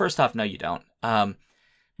 which first off, no, you don't.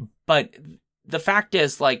 But the fact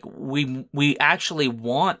is, like, we actually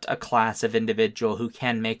want a class of individual who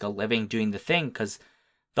can make a living doing the thing, because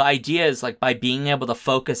the idea is, like, by being able to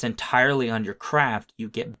focus entirely on your craft, you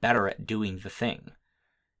get better at doing the thing.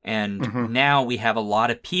 And now we have a lot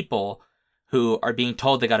of people who are being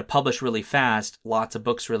told they got to publish really fast, lots of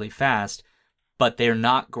books really fast, but they're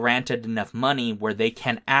not granted enough money where they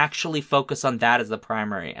can actually focus on that as the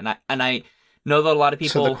primary. And I know that a lot of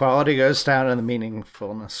people... So the quality goes down and the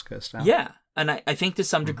meaningfulness goes down. Yeah. And I think to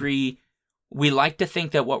some degree, we like to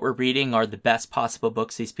think that what we're reading are the best possible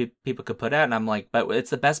books these people could put out. And I'm like, but it's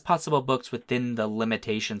the best possible books within the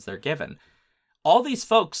limitations they're given. All these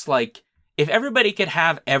folks, like, if everybody could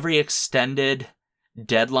have every extended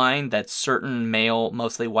deadline that certain male,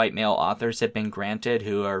 mostly white male authors have been granted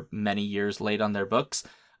who are many years late on their books,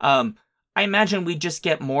 I imagine we'd just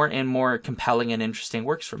get more and more compelling and interesting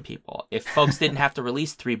works from people if folks didn't have to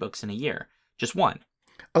release 3 books in a year, just one.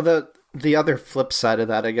 Although the other flip side of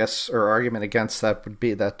that, I guess, or argument against that would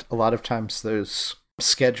be that a lot of times those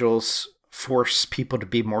schedules force people to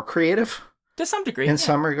be more creative. To some degree. In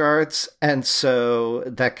some regards. And so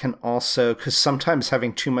that can also, because sometimes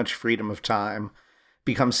having too much freedom of time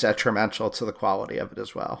becomes detrimental to the quality of it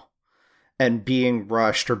as well. And being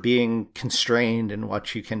rushed or being constrained in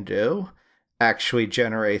what you can do actually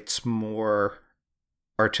generates more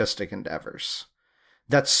artistic endeavors.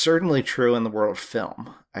 That's certainly true in the world of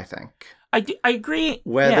film, I think. I agree.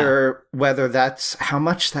 Whether that's how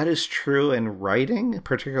much that is true in writing,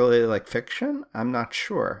 particularly like fiction, I'm not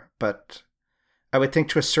sure. But I would think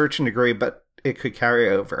to a certain degree, but it could carry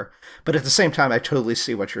over. But at the same time, I totally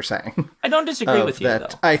see what you're saying. I don't disagree with you, though.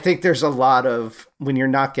 I think there's a lot of, when you're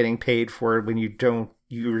not getting paid for it, when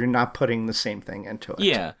you're not putting the same thing into it.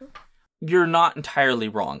 Yeah. You're not entirely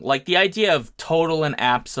wrong. Like, the idea of total and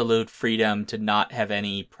absolute freedom to not have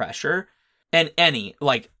any pressure, and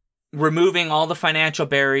removing all the financial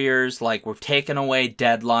barriers, like, we've taken away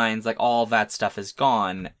deadlines, like, all that stuff is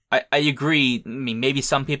gone. I agree. I mean, maybe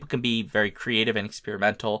some people can be very creative and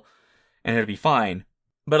experimental, and it'll be fine.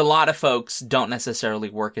 But a lot of folks don't necessarily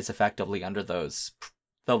work as effectively under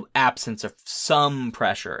the absence of some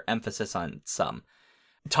pressure, emphasis on some.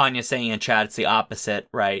 Tanya's saying in chat it's the opposite,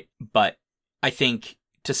 right? But I think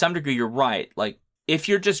to some degree you're right. Like, if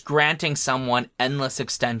you're just granting someone endless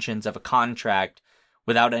extensions of a contract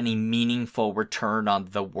without any meaningful return on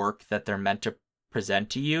the work that they're meant to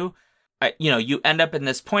present to you, you end up in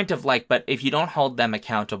this point of like, but if you don't hold them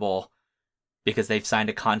accountable because they've signed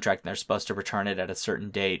a contract and they're supposed to return it at a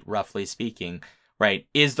certain date, roughly speaking, right?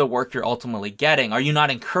 Is the work you're ultimately getting, are you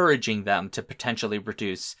not encouraging them to potentially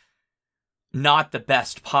produce not the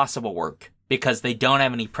best possible work because they don't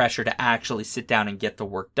have any pressure to actually sit down and get the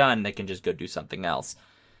work done? They can just go do something else.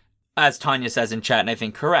 As Tanya says in chat, and I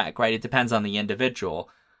think correct, right? It depends on the individual.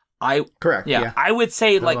 Correct. Yeah. I would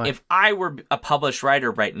say, like, if I were a published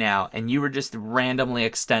writer right now and you were just randomly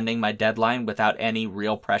extending my deadline without any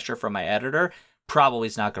real pressure from my editor, probably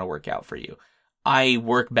it's not going to work out for you. I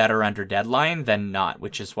work better under deadline than not,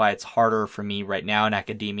 which is why it's harder for me right now in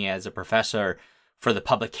academia as a professor for the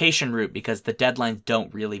publication route, because the deadlines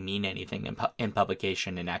don't really mean anything in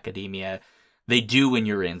publication in academia. They do when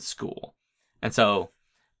you're in school. And so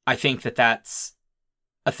I think that that's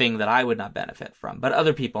a thing that I would not benefit from, but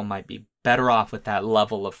other people might be better off with that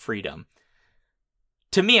level of freedom.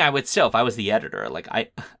 To me, I would still, if I was the editor, like,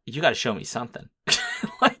 you got to show me something.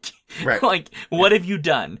 What have you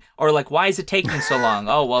done? Or like, why is it taking so long?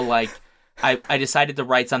 Oh, well, like, I decided to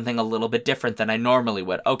write something a little bit different than I normally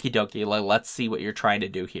would. Okie dokie, like, let's see what you're trying to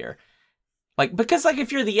do here. Like, because like,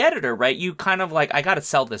 if you're the editor, right, you kind of like, I got to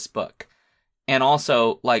sell this book. And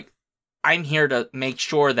also, like, I'm here to make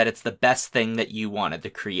sure that it's the best thing that you wanted to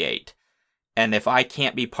create. And if I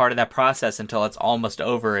can't be part of that process until it's almost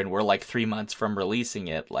over and we're like 3 months from releasing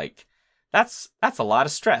it, like, that's a lot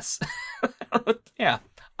of stress. Yeah,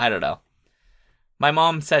 I don't know. My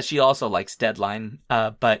mom says she also likes deadline,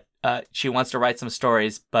 but she wants to write some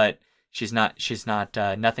stories, but she's not,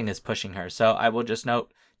 nothing is pushing her. So I will just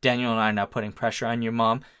note, Daniel and I are now putting pressure on your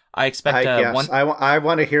mom. I expect I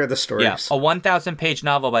want to hear the stories. Yeah, a 1,000-page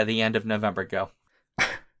novel by the end of November. Go.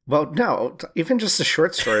 Well, no, even just a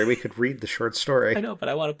short story. We could read the short story. I know, but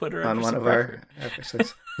I want to put her on one of our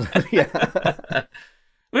episodes. Yeah, it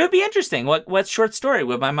would be interesting. What short story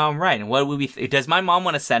would my mom write, and what would we? Does my mom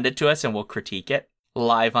want to send it to us, and we'll critique it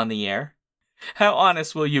live on the air? How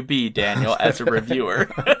honest will you be, Daniel, as a reviewer?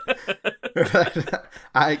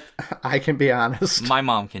 I can be honest. My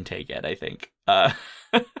mom can take it, I think.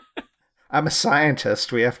 I'm a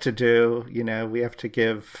scientist. We have to we have to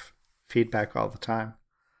give feedback all the time.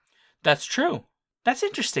 That's true. That's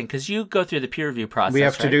interesting, because you go through the peer review process, we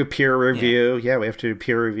have right? to do peer review. Yeah, we have to do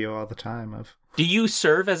peer review all the time. Do you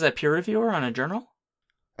serve as a peer reviewer on a journal?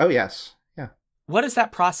 Oh, yes. Yeah. What is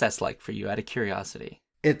that process like for you, out of curiosity?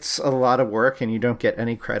 It's a lot of work, and you don't get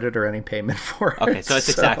any credit or any payment for it. Okay, so it's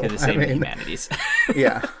exactly the same in humanities.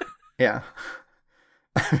 Yeah. Yeah.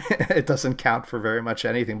 It doesn't count for very much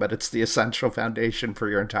anything, but it's the essential foundation for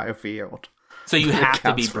your entire field. So you have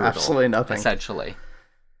to be brutal, absolutely nothing. essentially.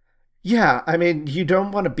 Yeah, I mean, you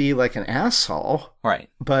don't want to be like an asshole. Right.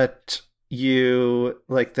 But you,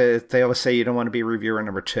 like, they always say you don't want to be reviewer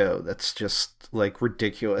number 2. That's just, like,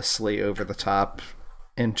 ridiculously over the top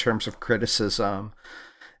in terms of criticism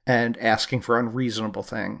and asking for unreasonable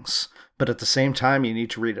things. But at the same time, you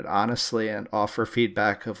need to read it honestly and offer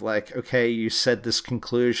feedback of like, okay, you said this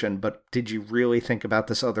conclusion, but did you really think about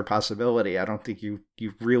this other possibility? I don't think you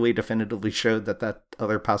really definitively showed that that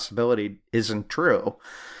other possibility isn't true.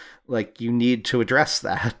 Like, you need to address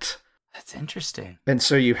that. That's interesting. And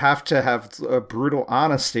so you have to have a brutal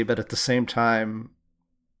honesty, but at the same time,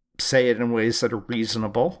 say it in ways that are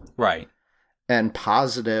reasonable. Right. And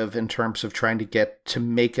positive in terms of trying to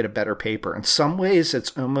make it a better paper. In some ways,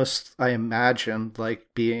 it's almost, I imagine, like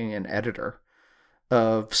being an editor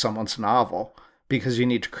of someone's novel, because you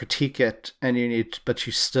need to critique it but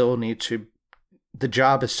you still need to, the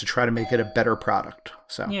job is to try to make it a better product.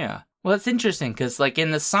 So yeah. Well, it's interesting because, like,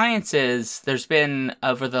 in the sciences, there's been,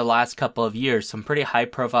 over the last couple of years, some pretty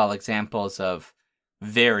high-profile examples of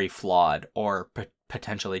very flawed or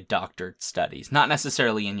potentially doctored studies. Not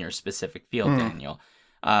necessarily in your specific field, Daniel.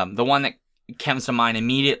 The one that comes to mind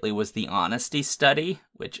immediately was the honesty study,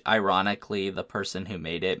 which, ironically, the person who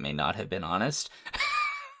made it may not have been honest.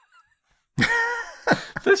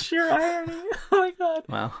 The sheer irony. Oh, my God.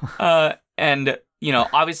 Wow. And, you know,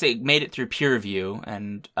 obviously it made it through peer review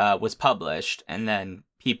and was published, and then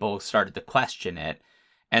people started to question it.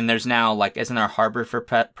 And there's now, like, isn't there a Harvard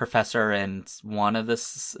professor and one of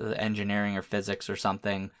this engineering or physics or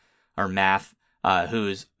something, or math,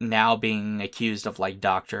 who's now being accused of, like,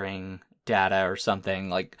 doctoring data or something?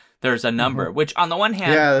 Like, there's a number, which on the one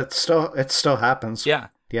hand... Yeah, it still happens. Yeah.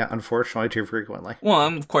 Yeah, unfortunately, too frequently. Well,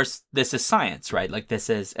 of course, this is science, right? Like, this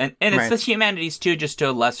is... And it's right. the humanities, too, just to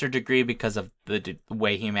a lesser degree because of the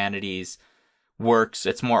way humanities works.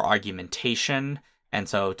 It's more argumentation. And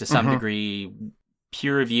so, to some degree,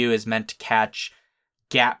 peer review is meant to catch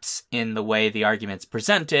gaps in the way the argument's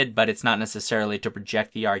presented, but it's not necessarily to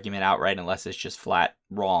project the argument outright unless it's just flat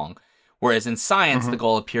wrong. Whereas in science, the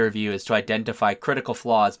goal of peer review is to identify critical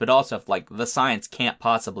flaws, but also if, like, the science can't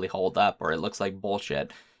possibly hold up or it looks like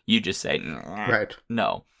bullshit, you just say, right.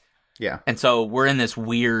 No. Yeah. And so we're in this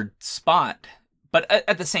weird spot. But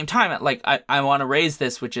at the same time, like, I want to raise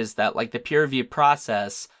this, which is that, like, the peer review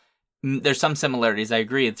process, there's some similarities, I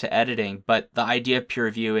agree, to editing, but the idea of peer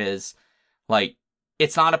review is, like,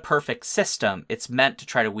 it's not a perfect system. It's meant to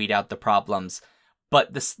try to weed out the problems.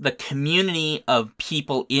 But the community of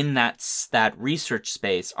people in that research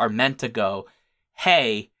space are meant to go,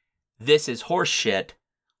 hey, this is horseshit.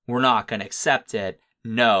 We're not going to accept it.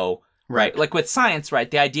 No. Right. Like with science, right?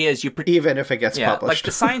 The idea is even if it gets published. Like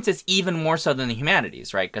the science is even more so than the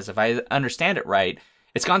humanities, right? Because if I understand it right,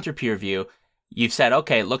 it's gone through peer review. You've said,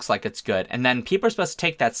 okay, it looks like it's good. And then people are supposed to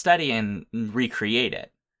take that study and recreate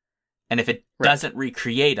it. And if it doesn't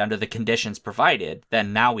recreate under the conditions provided,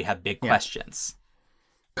 then now we have big questions.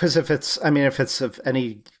 Because if it's of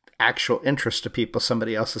any actual interest to people,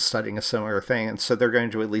 somebody else is studying a similar thing, and so they're going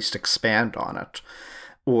to at least expand on it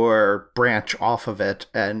or branch off of it,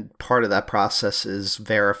 and part of that process is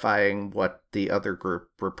verifying what the other group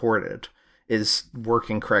reported is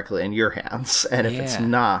working correctly in your hands. And if it's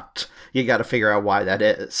not, you got to figure out why that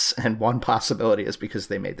is. And one possibility is because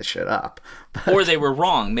they made the shit up. Or they were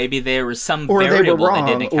wrong. Maybe there was some variable they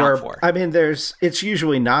didn't account for. I mean, it's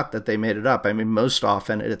usually not that they made it up. I mean, most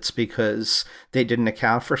often it's because they didn't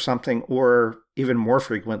account for something, or even more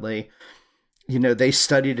frequently, they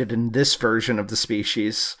studied it in this version of the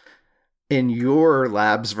species. In your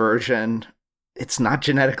lab's version, it's not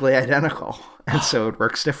genetically identical. And so it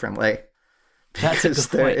works differently. That's a good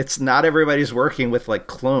point. It's not everybody's working with like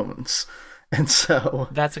clones. And so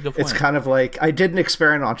that's a good point. It's kind of like, I did an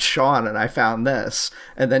experiment on Sean and I found this.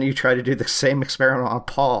 And then you try to do the same experiment on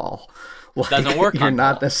Paul. Like, doesn't work you're on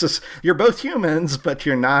not Paul. You're both humans, but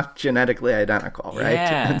you're not genetically identical, right?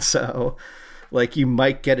 Yeah. And so like you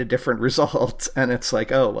might get a different result. And it's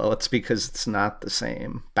like, oh, well, it's because it's not the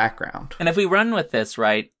same background. And if we run with this,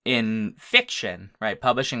 right, in fiction, right,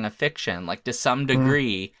 publishing a fiction, like to some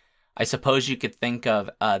degree, I suppose you could think of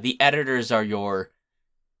the editors are your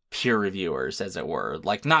peer reviewers, as it were.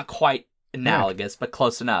 Like, not quite analogous, but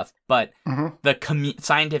close enough. But the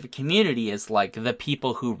scientific community is like the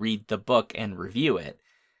people who read the book and review it.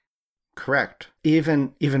 Correct.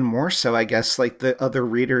 Even more so, I guess, like the other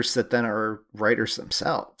readers that then are writers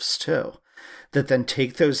themselves, too. That then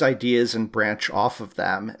take those ideas and branch off of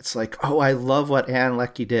them. It's like, oh, I love what Ann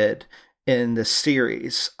Leckie did in the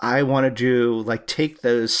series. I want to do take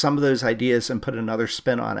some of those ideas and put another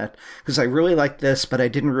spin on it, because I really like this, but I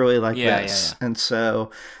didn't really like this. Yeah. And so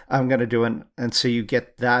I'm going to do and so you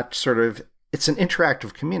get that sort of, it's an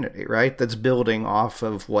interactive community, right? That's building off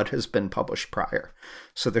of what has been published prior.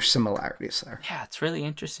 So there's similarities there. Yeah, it's really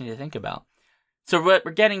interesting to think about. So what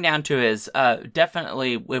we're getting down to is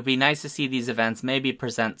definitely it would be nice to see these events maybe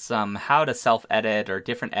present some how to self-edit or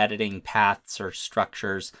different editing paths or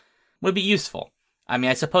structures would be useful. I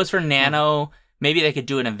mean, I suppose for Nano, maybe they could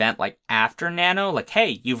do an event after Nano,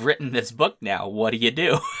 hey, you've written this book now, what do you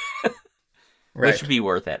do? Right. Which would be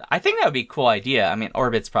worth it. I think that would be a cool idea. I mean,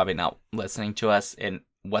 Orbit's probably not listening to us, and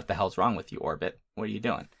what the hell's wrong with you, Orbit? What are you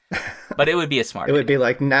doing? But it would be a smart idea. Would be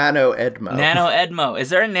like Nano Edmo. Nano Edmo. Is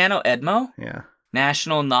there a Nano Edmo? Yeah.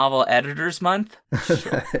 National Novel Editors Month?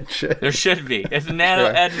 Sure. It should. There should be. It's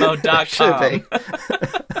nanoedmo.com. It should be.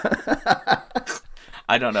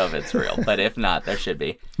 I don't know if it's real, but if not, there should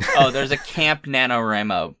be. Oh, there's a Camp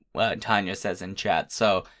NaNoWriMo, Tanya says in chat.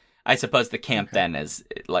 So I suppose the camp then is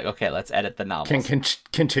okay, let's edit the novel. Can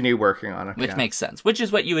continue working on it. Which makes sense. Which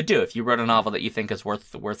is what you would do if you wrote a novel that you think is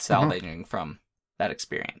worth salvaging from that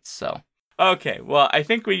experience. So, okay, well, I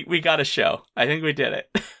think we got a show. I think we did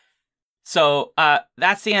it. So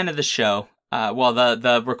that's the end of the show.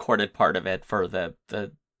 The recorded part of it for the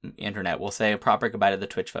internet. We'll say a proper goodbye to the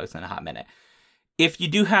Twitch folks in a hot minute. If you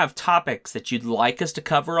do have topics that you'd like us to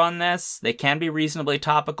cover on this, they can be reasonably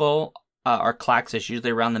topical. Our Clacks is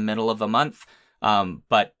usually around the middle of a month.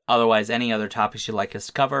 But otherwise, any other topics you'd like us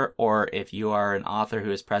to cover, or if you are an author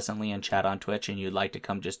who is presently in chat on Twitch and you'd like to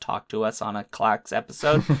come just talk to us on a Clacks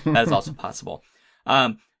episode, that is also possible.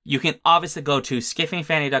 You can obviously go to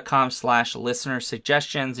skiffyandfanty.com/listener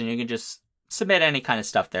suggestions, and you can just submit any kind of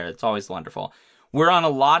stuff there. It's always wonderful. We're on a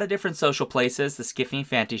lot of different social places, the Skiffy and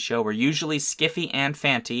Fanty Show. We're usually Skiffy and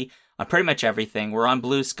Fanty on pretty much everything. We're on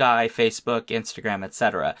Blue Sky, Facebook, Instagram,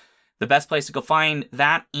 etc. The best place to go find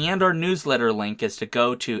that and our newsletter link is to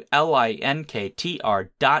go to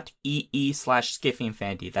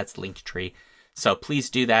linktr.ee/skiffyandfanty. That's Linktree. So please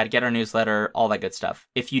do that. Get our newsletter, all that good stuff.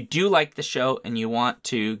 If you do like the show and you want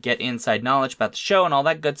to get inside knowledge about the show and all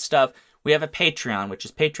that good stuff, we have a Patreon, which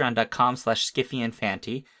is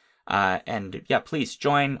patreon.com/skiffyandfanty. And yeah, please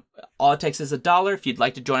join. All it takes is $1 if you'd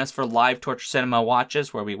like to join us for live Torture Cinema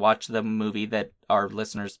watches, where we watch the movie that our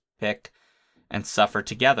listeners pick and suffer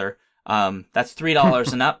together. That's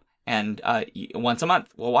 $3 and up, and once a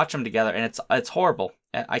month we'll watch them together, and it's horrible.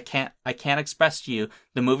 I can't express to you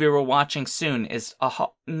the movie we're watching soon is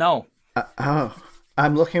no.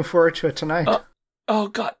 I'm looking forward to it tonight. Oh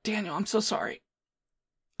God, Daniel, I'm so sorry.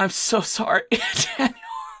 I'm so sorry, Daniel.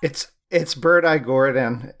 It's Bird Eye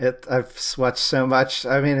Gordon. I've watched so much.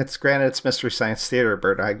 I mean, it's Mystery Science Theater,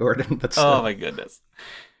 Bird Eye Gordon, but still. Oh my goodness.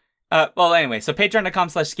 Well, anyway, so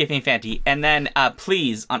patreon.com/skiffyandfanty, and then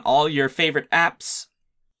please, on all your favorite apps,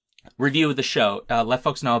 review the show. Let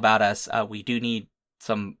folks know about us. We do need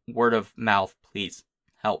some word of mouth, please.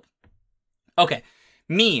 Help. Okay,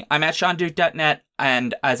 I'm at SeanDuke.net,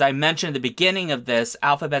 and as I mentioned at the beginning of this,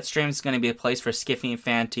 Alphabet Stream is going to be a place for Skiffy and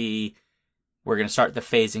Fanty. We're going to start the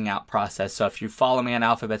phasing out process, so if you follow me on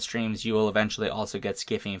Alphabet Streams, you will eventually also get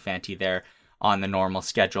Skiffy and Fanty there on the normal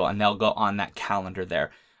schedule, and they'll go on that calendar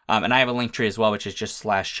there. And I have a link tree as well, which is just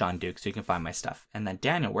 /SeanDuke, so you can find my stuff. And then,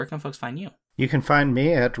 Daniel, where can folks find you? You can find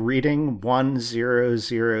me at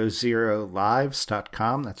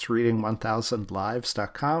reading1000lives.com. That's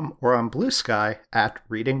reading1000lives.com, or on Blue Sky at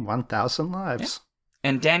reading1000lives. Yeah.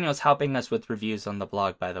 And Daniel's helping us with reviews on the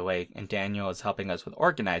blog, by the way. And Daniel is helping us with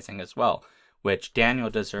organizing as well, which Daniel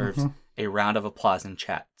deserves a round of applause in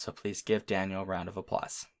chat. So please give Daniel a round of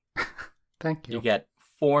applause. Thank you. You get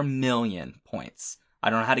 4 million points. I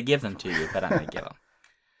don't know how to give them to you, but I'm going to give them.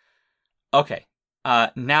 Okay.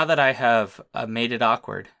 Now that I have made it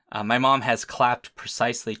awkward, my mom has clapped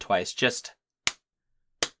precisely twice. Just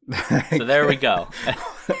so there we go.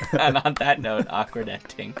 And on that note, awkward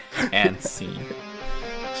ending and scene.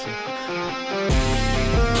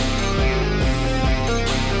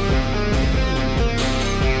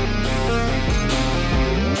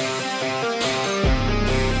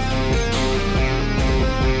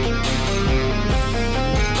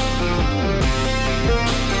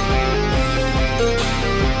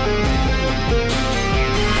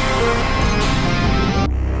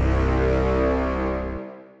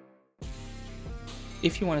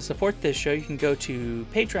 If you want to support this show, you can go to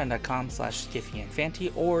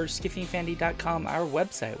patreon.com/skiffyandfanty or skiffyandfanty.com, our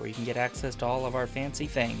website, where you can get access to all of our fancy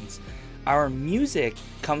things. Our music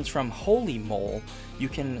comes from Holy Mole. You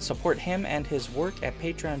can support him and his work at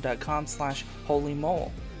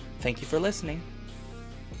patreon.com/holymole. Thank you for listening.